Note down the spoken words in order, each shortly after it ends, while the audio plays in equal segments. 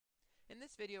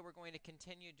this video, we're going to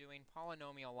continue doing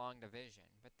polynomial long division,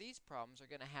 but these problems are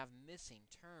going to have missing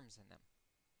terms in them.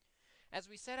 As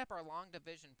we set up our long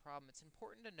division problem, it's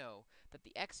important to know that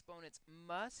the exponents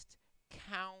must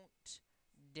count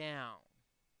down.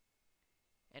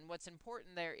 And what's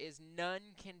important there is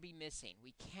none can be missing.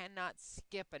 We cannot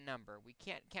skip a number. We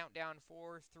can't count down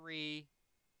 4, 3,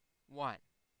 1.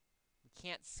 We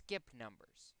can't skip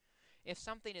numbers. If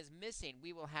something is missing,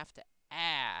 we will have to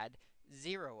add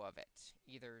 0 of it,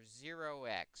 either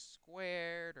 0x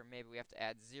squared, or maybe we have to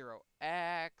add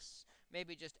 0x,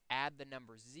 maybe just add the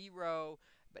number 0,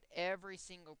 but every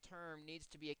single term needs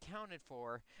to be accounted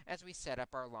for as we set up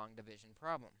our long division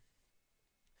problem.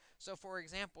 So for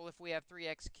example, if we have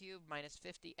 3x cubed minus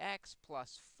 50x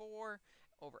plus 4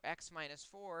 over x minus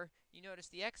 4, you notice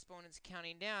the exponents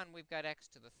counting down, we've got x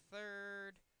to the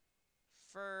third,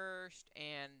 first,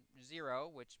 and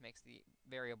 0, which makes the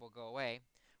variable go away.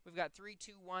 We've got 3,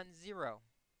 2, 1, 0.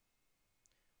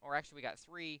 Or actually, we got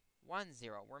 3, 1,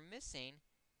 0. We're missing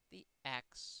the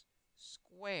x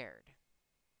squared.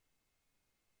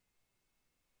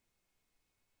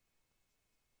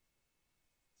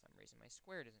 For some reason, my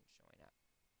squared isn't showing up.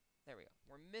 There we go.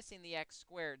 We're missing the x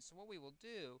squared. So what we will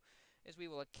do is we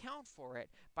will account for it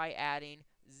by adding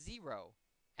 0x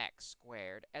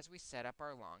squared as we set up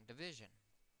our long division.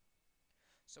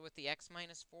 So with the x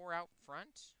minus 4 out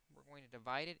front, we're going to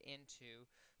divide it into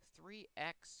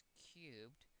 3x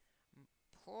cubed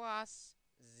plus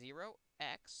 0x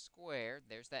squared,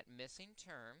 there's that missing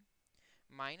term,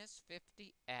 minus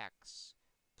 50x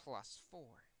plus 4.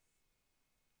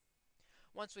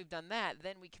 Once we've done that,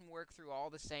 then we can work through all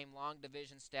the same long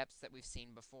division steps that we've seen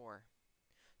before.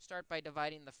 Start by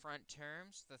dividing the front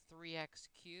terms. The 3x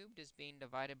cubed is being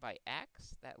divided by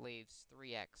x. That leaves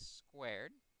 3x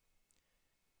squared.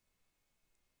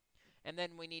 And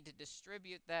then we need to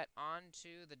distribute that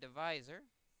onto the divisor,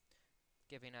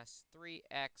 giving us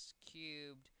 3x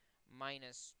cubed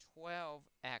minus 12x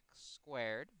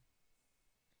squared.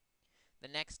 The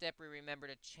next step, we remember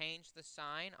to change the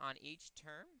sign on each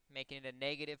term, making it a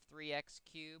negative 3x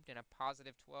cubed and a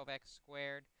positive 12x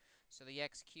squared. So the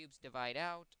x cubes divide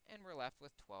out, and we're left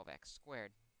with 12x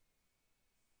squared.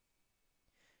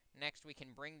 Next, we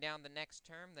can bring down the next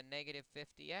term, the negative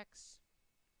 50x.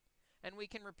 And we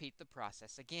can repeat the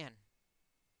process again.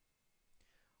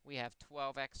 We have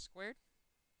 12x squared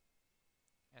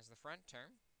as the front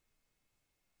term.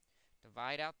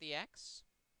 Divide out the x,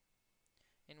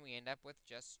 and we end up with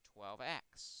just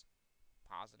 12x.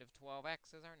 Positive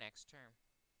 12x is our next term.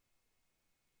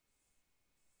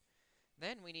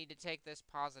 Then we need to take this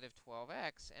positive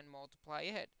 12x and multiply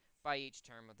it by each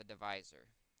term of the divisor.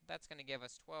 That's going to give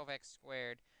us 12x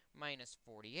squared minus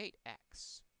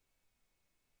 48x.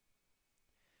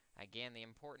 Again, the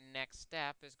important next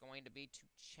step is going to be to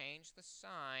change the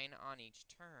sign on each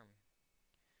term.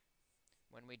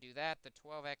 When we do that, the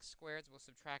 12x squareds will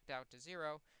subtract out to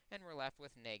 0, and we're left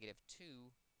with negative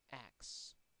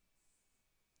 2x.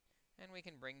 And we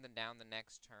can bring down the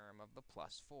next term of the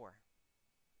plus 4.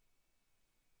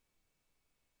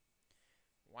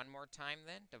 One more time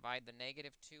then, divide the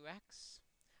negative 2x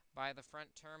by the front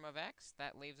term of x.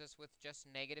 That leaves us with just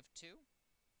negative 2.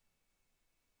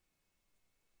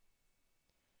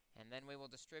 And then we will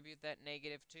distribute that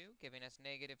negative 2, giving us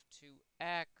negative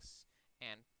 2x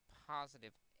and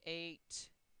positive 8.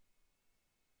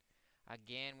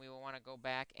 Again, we will want to go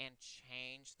back and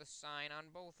change the sign on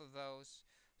both of those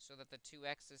so that the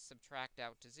 2x's subtract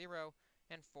out to 0,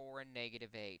 and 4 and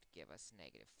negative 8 give us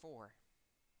negative 4.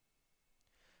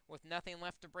 With nothing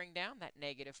left to bring down, that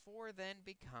negative 4 then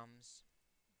becomes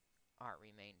our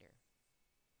remainder.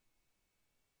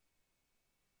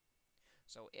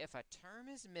 So if a term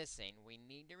is missing, we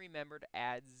need to remember to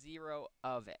add 0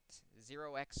 of it,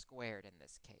 0x squared in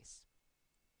this case.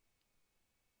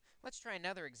 Let's try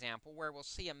another example where we'll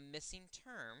see a missing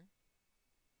term,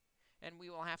 and we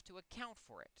will have to account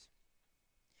for it.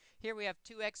 Here we have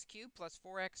 2x cubed plus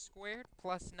 4x squared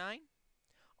plus 9.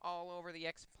 All over the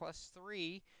x plus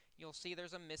 3, you'll see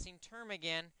there's a missing term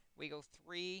again. We go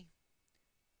 3,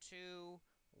 2,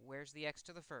 where's the x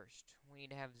to the first? We need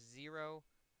to have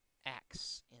 0x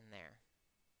in there.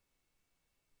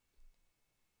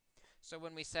 So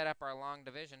when we set up our long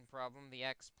division problem, the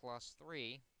x plus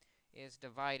 3 is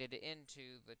divided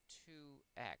into the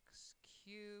 2x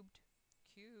cubed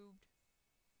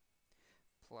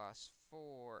plus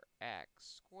 4x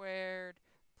squared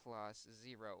plus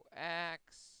 0x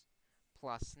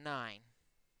plus 9.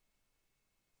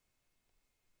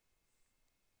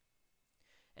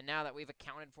 And now that we've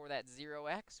accounted for that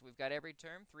 0x, we've got every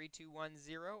term, 3, 2, 1,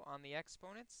 0, on the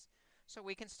exponents, so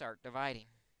we can start dividing.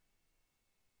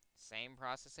 Same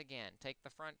process again. Take the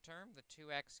front term, the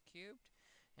 2x cubed,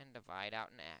 and divide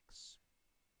out an x.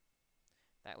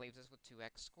 That leaves us with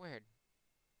 2x squared.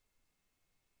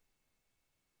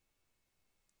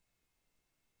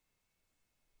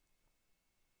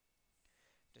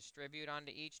 Distribute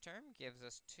onto each term gives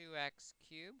us 2x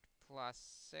cubed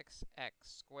plus 6x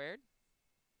squared.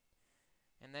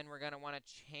 And then we're going to want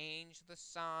to change the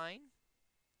sign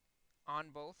on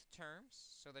both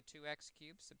terms. So the 2x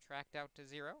cubed subtract out to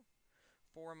 0.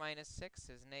 4 minus 6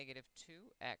 is negative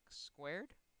 2x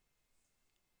squared.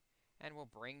 And we'll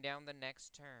bring down the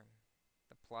next term,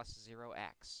 the plus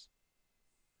 0x.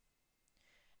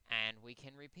 And we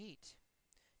can repeat.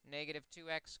 Negative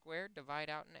 2x squared, divide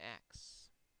out an x.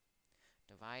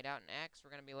 Divide out an x,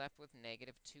 we're going to be left with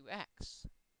negative 2x.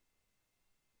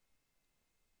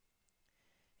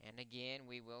 And again,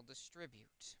 we will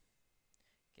distribute,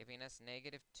 giving us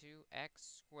negative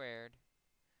 2x squared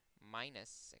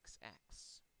minus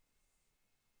 6x.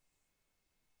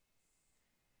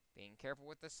 Being careful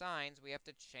with the signs, we have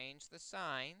to change the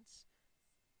signs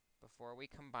before we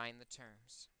combine the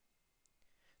terms.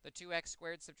 The 2x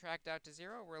squared subtract out to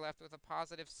 0, we're left with a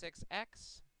positive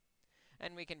 6x.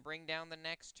 And we can bring down the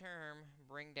next term,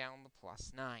 bring down the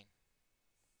plus 9.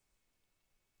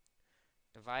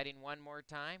 Dividing one more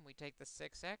time, we take the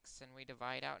 6x and we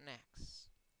divide out an x.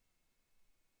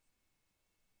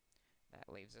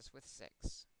 That leaves us with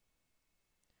 6.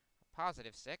 A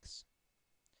positive 6.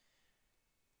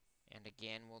 And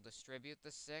again, we'll distribute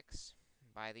the 6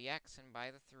 by the x and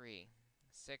by the 3.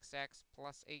 6x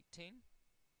plus 18.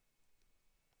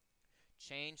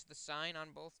 Change the sign on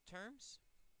both terms.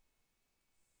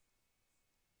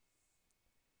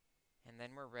 And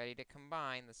then we're ready to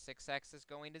combine. The 6x is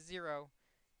going to 0,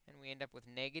 and we end up with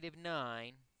negative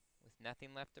 9. With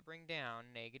nothing left to bring down,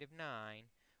 negative 9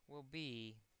 will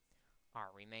be our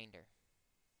remainder.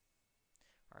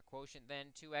 Our quotient then,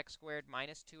 2x squared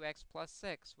minus 2x plus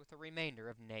 6, with a remainder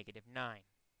of negative 9.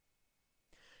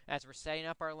 As we're setting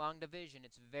up our long division,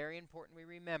 it's very important we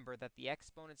remember that the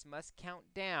exponents must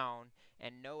count down,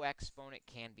 and no exponent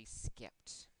can be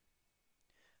skipped.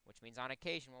 Which means on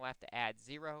occasion we'll have to add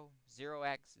 0,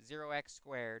 0x, 0x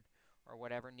squared, or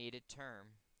whatever needed term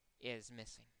is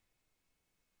missing.